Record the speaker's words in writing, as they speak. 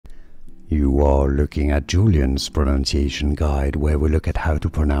You are looking at Julian's pronunciation guide, where we look at how to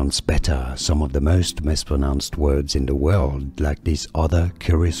pronounce better some of the most mispronounced words in the world, like this other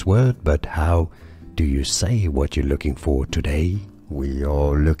curious word. But how do you say what you're looking for today? We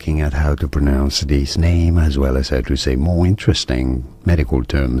are looking at how to pronounce this name, as well as how to say more interesting medical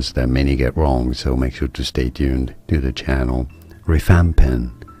terms that many get wrong, so make sure to stay tuned to the channel.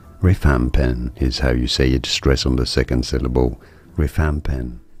 Rifampin. Rifampin is how you say it, stress on the second syllable.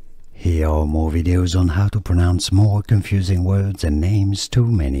 Rifampin. Here are more videos on how to pronounce more confusing words and names too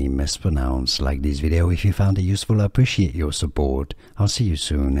many mispronounced. Like this video if you found it useful. I appreciate your support. I'll see you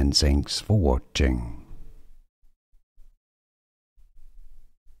soon and thanks for watching.